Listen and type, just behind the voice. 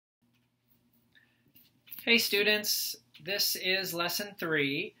Hey students, this is lesson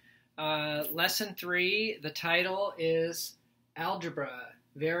 3. Lesson 3, the title is Algebra,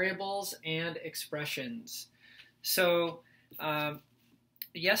 Variables and Expressions. So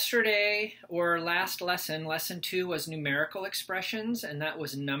yesterday or last lesson, lesson 2 was numerical expressions, and that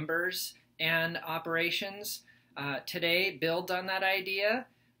was numbers and operations. Today builds on that idea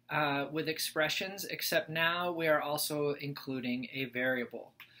with expressions, except now we are also including a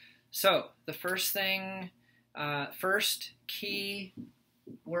variable. So the first key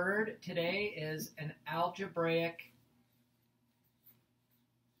word today is an algebraic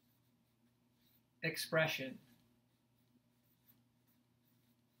expression.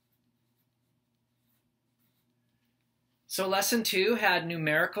 So lesson 2 had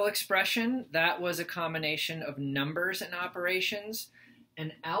numerical expression. That was a combination of numbers and operations.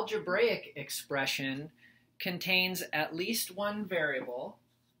 An algebraic expression contains at least one variable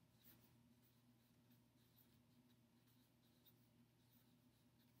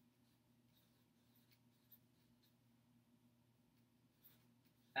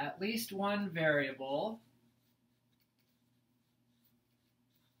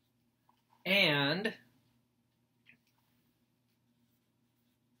and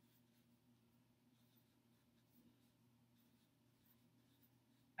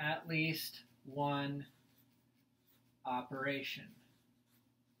at least one operation.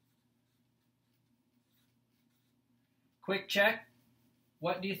 Quick check.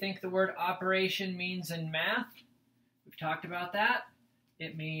 What do you think the word operation means in math? We've talked about that.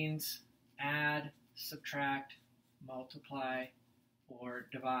 It means add, subtract, multiply, or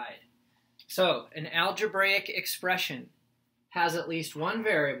divide. So an algebraic expression has at least one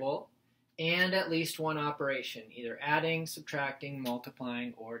variable and at least one operation, either adding, subtracting,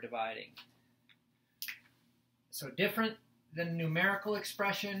 multiplying, or dividing. So different than numerical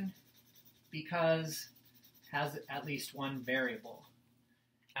expression because it has at least one variable.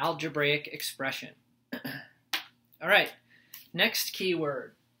 Algebraic expression. All right, next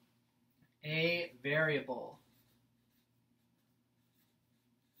keyword, a variable.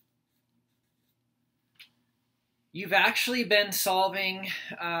 You've actually been solving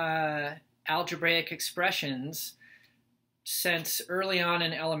algebraic expressions since early on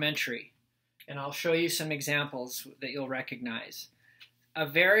in elementary, and I'll show you some examples that you'll recognize. A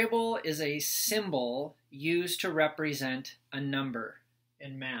variable is a symbol used to represent a number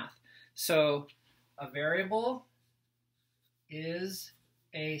in math. So a variable is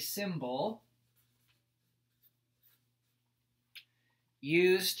a symbol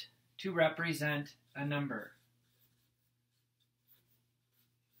used to represent a number.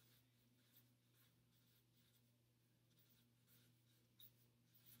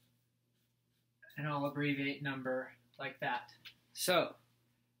 And I'll abbreviate number like that. So,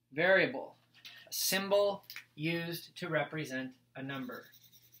 variable, a symbol used to represent a number.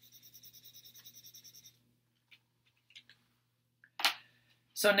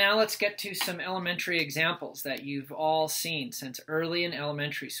 So now let's get to some elementary examples that you've all seen since early in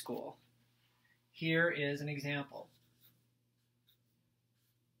elementary school. Here is an example.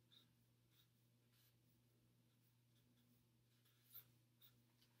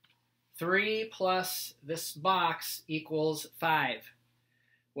 Three plus this box equals 5.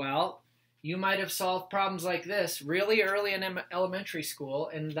 Well, you might have solved problems like this really early in elementary school,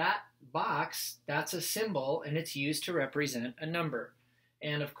 and that box, that's a symbol, and it's used to represent a number.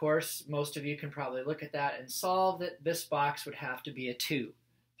 And of course, most of you can probably look at that and solve that this box would have to be a 2.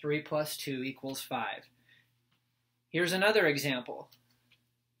 3 plus 2 equals 5. Here's another example.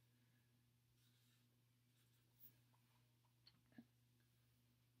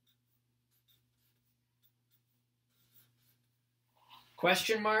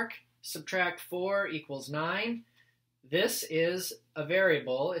 Question mark, subtract 4 equals 9. This is a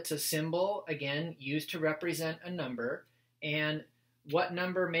variable. It's a symbol, again, used to represent a number. And what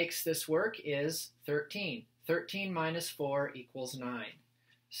number makes this work is 13. 13 minus 4 equals 9.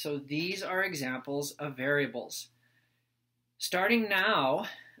 So these are examples of variables. Starting now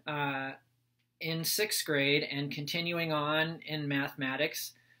in 6th grade and continuing on in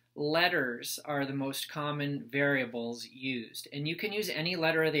mathematics, letters are the most common variables used. And you can use any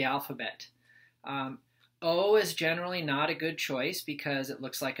letter of the alphabet. O is generally not a good choice because it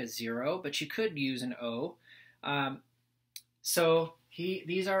looks like a 0, but you could use an O.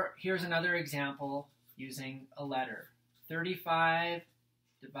 Here's another example using a letter. 35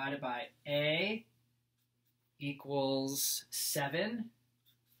 divided by A equals 7.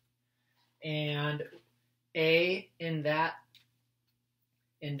 And A in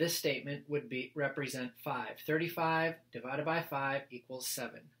this statement would represent 5. 35 divided by 5 equals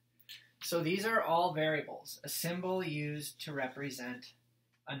 7. So these are all variables, a symbol used to represent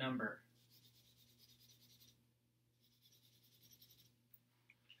a number.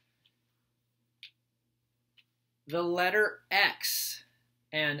 The letter X,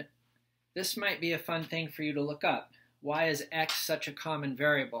 and this might be a fun thing for you to look up. Why is X such a common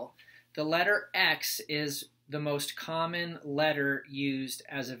variable? The letter X is the most common letter used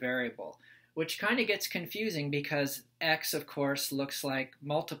as a variable, which kind of gets confusing because X, of course, looks like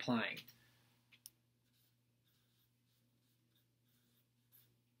multiplying.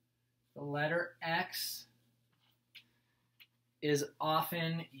 The letter X is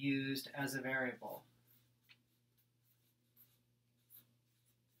often used as a variable.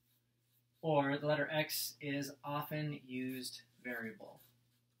 Or the letter X is often used variable.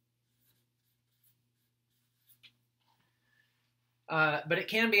 But it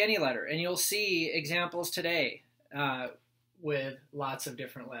can be any letter, and you'll see examples today with lots of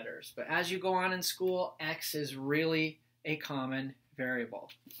different letters. But as you go on in school, X is really a common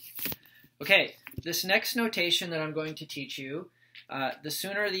variable. Okay, this next notation that I'm going to teach you, the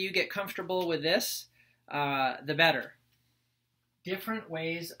sooner that you get comfortable with this, the better. Different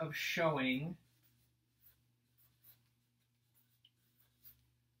ways of showing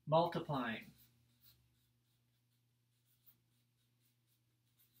multiplying.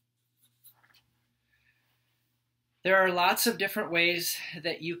 There are lots of different ways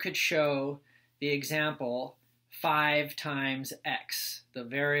that you could show the example 5 times x, the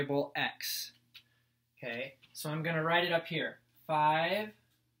variable x. Okay, so I'm going to write it up here. 5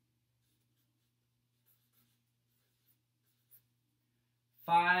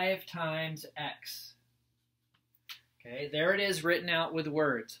 times x. Okay, there it is written out with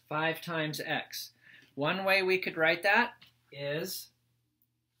words, 5 times x. One way we could write that is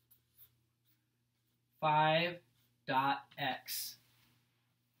 5 dot x.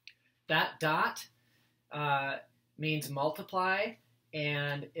 That dot means multiply,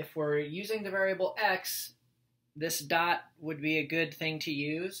 and if we're using the variable x, this dot would be a good thing to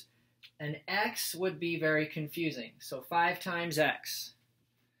use, and x would be very confusing. So 5 times x.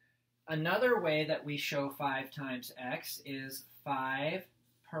 Another way that we show 5 times x is 5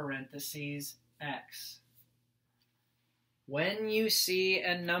 parentheses x. When you see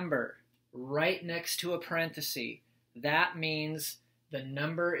a number right next to a parenthesis, that means the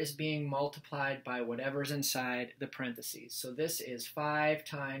number is being multiplied by whatever's inside the parentheses. So this is 5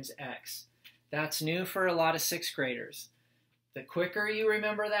 times x. That's new for a lot of 6th graders. The quicker you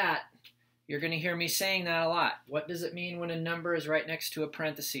remember that, you're going to hear me saying that a lot. What does it mean when a number is right next to a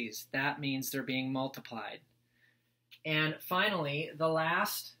parentheses? That means they're being multiplied. And finally, the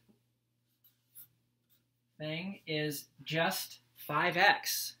last thing is just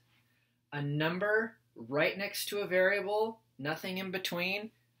 5x. A number right next to a variable, nothing in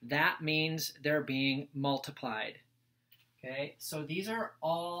between, that means they're being multiplied. Okay, so these are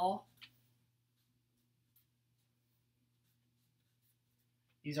all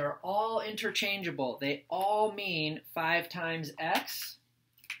interchangeable. They all mean 5 times x.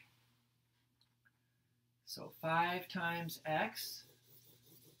 So 5 times x.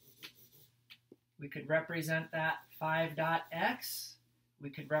 We could represent that 5 dot x. We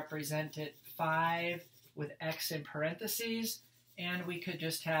could represent it 5 with x in parentheses, and we could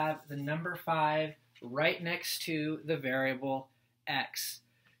just have the number 5 right next to the variable x.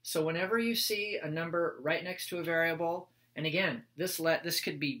 So whenever you see a number right next to a variable, and again, this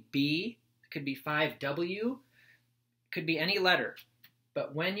could be B, it could be 5W, could be any letter.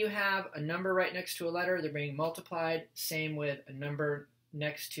 But when you have a number right next to a letter, they're being multiplied. Same with a number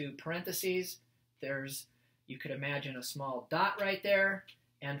next to parentheses. You could imagine a small dot right there,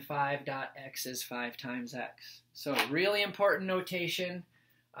 and 5 dot x is 5 times x. So really important notation,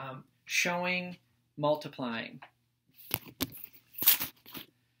 showing multiplying.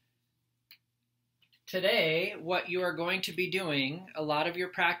 Today, what you are going to be doing, a lot of your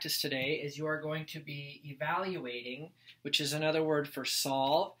practice today, is you are going to be evaluating, which is another word for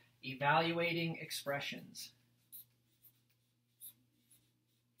solve, evaluating expressions.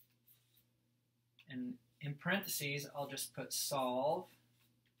 And in parentheses, I'll just put solve.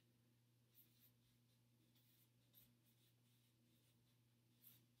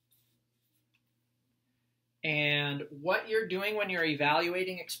 And what you're doing when you're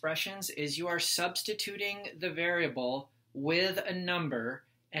evaluating expressions is you are substituting the variable with a number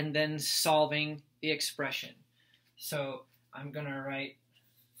and then solving the expression. So I'm going to write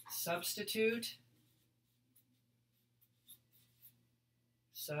substitute,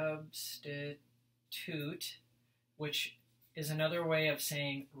 which is another way of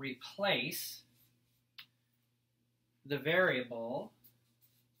saying replace the variable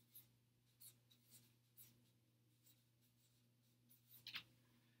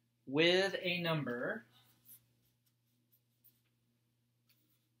with a number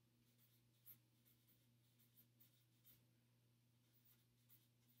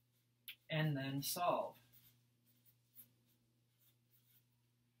and then solve.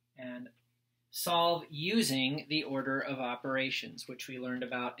 And solve using the order of operations, which we learned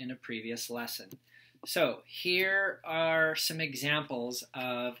about in a previous lesson. So here are some examples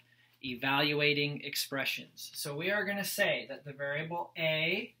of evaluating expressions. So we are going to say that the variable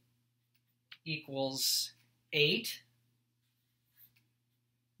a equals 8,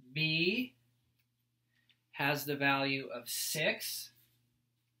 b has the value of 6,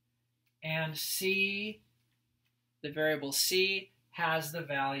 and c, the variable c, has the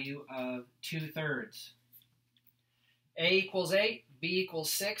value of 2/3. A equals 8, b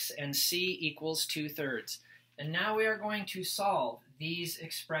equals 6, and c equals 2/3. And now we are going to solve these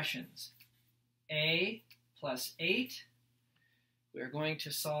expressions. A plus 8, we are going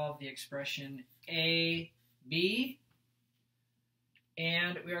to solve the expression ab,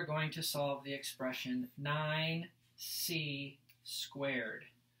 and we are going to solve the expression 9c squared.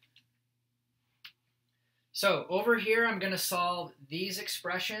 So over here, I'm going to solve these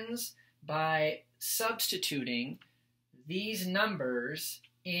expressions by substituting these numbers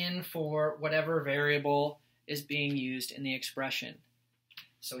in for whatever variable is being used in the expression.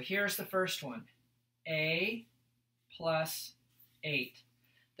 So here's the first one, a plus 8.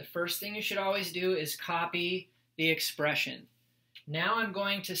 The first thing you should always do is copy the expression. Now I'm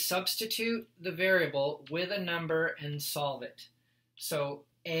going to substitute the variable with a number and solve it. So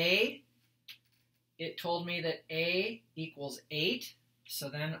a, it told me that a equals 8, so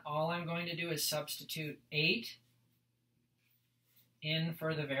then all I'm going to do is substitute 8 in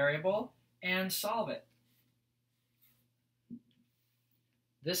for the variable and solve it.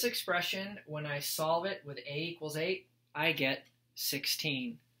 This expression, when I solve it with a equals 8, I get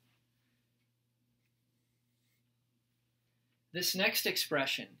 16. This next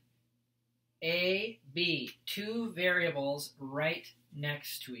expression, a, b, two variables right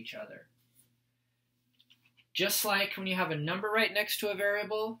next to each other. Just like when you have a number right next to a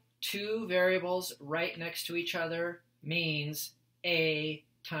variable, two variables right next to each other means a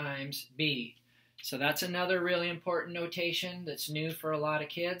times b. So that's another really important notation that's new for a lot of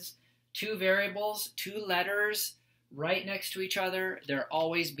kids. Two variables, two letters right next to each other, they're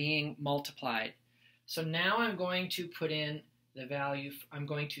always being multiplied. So now I'm going to put in the value, I'm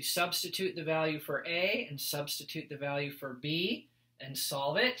going to substitute the value for a and substitute the value for b and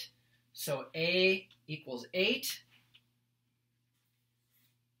solve it. So a equals 8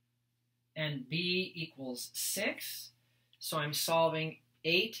 and b equals 6. So I'm solving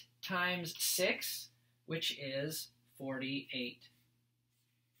 8 times 6, which is 48.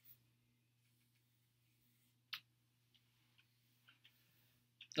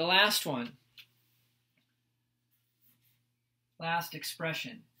 The last one, last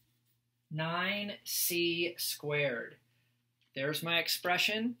expression, 9c squared. There's my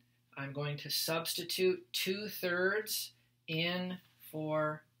expression. I'm going to substitute 2/3 in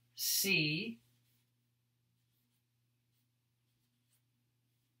for c.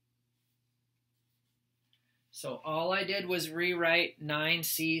 So all I did was rewrite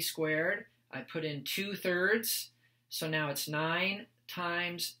 9c squared. I put in 2/3, so now it's 9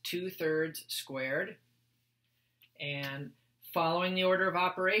 times 2/3 squared. And following the order of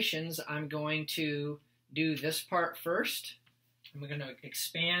operations, I'm going to do this part first. I'm going to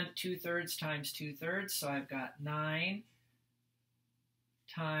expand 2/3 times 2/3, so I've got 9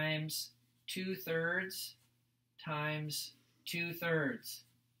 times 2/3 times 2/3.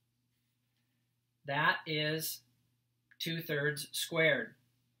 That is 2/3 squared.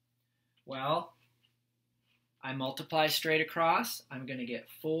 Well, I multiply straight across. I'm going to get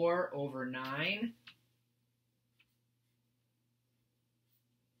 4 over 9.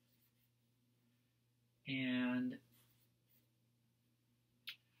 And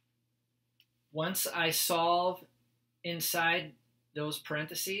once I solve inside those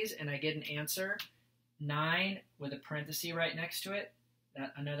parentheses and I get an answer, 9 with a parenthesis right next to it,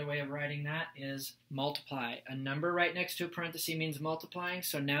 another way of writing that is multiply. A number right next to a parenthesis means multiplying,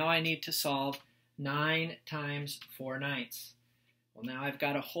 so now I need to solve 9 times 4/9. Well, now I've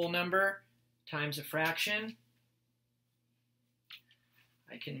got a whole number times a fraction.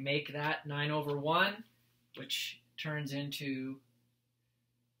 I can make that 9 over 1, which turns into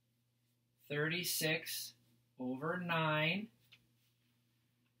 36 over 9.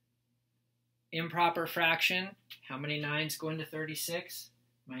 Improper fraction, how many 9s go into 36?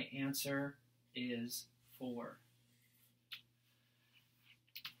 My answer is 4.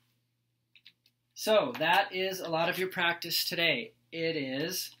 So that is a lot of your practice today. It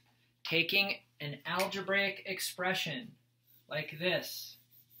is taking an algebraic expression like this,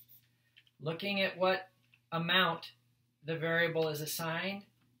 looking at what amount the variable is assigned,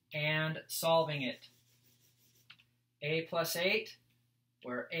 and solving it. A plus 8,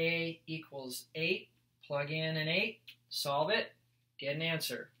 where A equals 8, plug in an 8, solve it, get an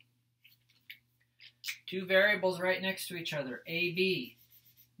answer. Two variables right next to each other, AB,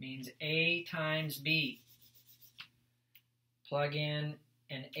 means A times B. Plug in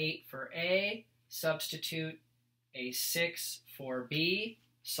an 8 for A, substitute a 6 for B,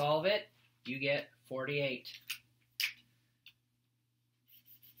 solve it, you get 48.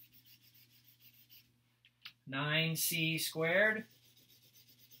 (9c squared).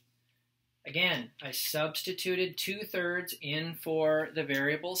 Again, I substituted 2/3 in for the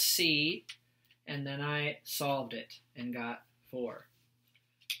variable c, and then I solved it and got 4.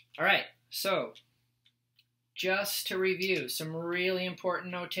 All right, so just to review some really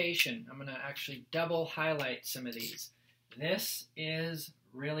important notation. I'm going to actually double highlight some of these. This is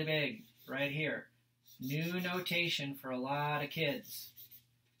really big right here. New notation for a lot of kids.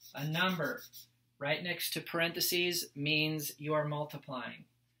 A number right next to parentheses means you are multiplying.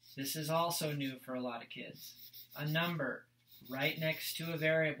 This is also new for a lot of kids. A number right next to a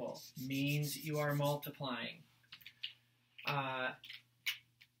variable means you are multiplying.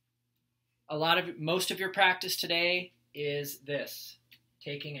 Most of your practice today is this,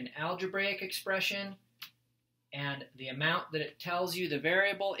 taking an algebraic expression and the amount that it tells you the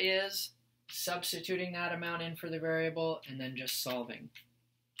variable is, substituting that amount in for the variable, and then just solving.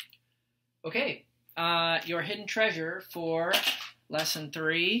 Okay, your hidden treasure for lesson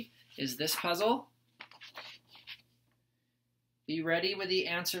 3 is this puzzle. Be ready with the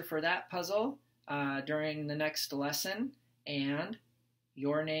answer for that puzzle during the next lesson, and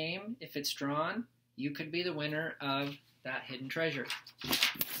your name, if it's drawn, you could be the winner of that hidden treasure.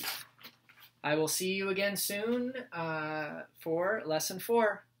 I will see you again soon for lesson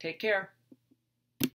 4. Take care.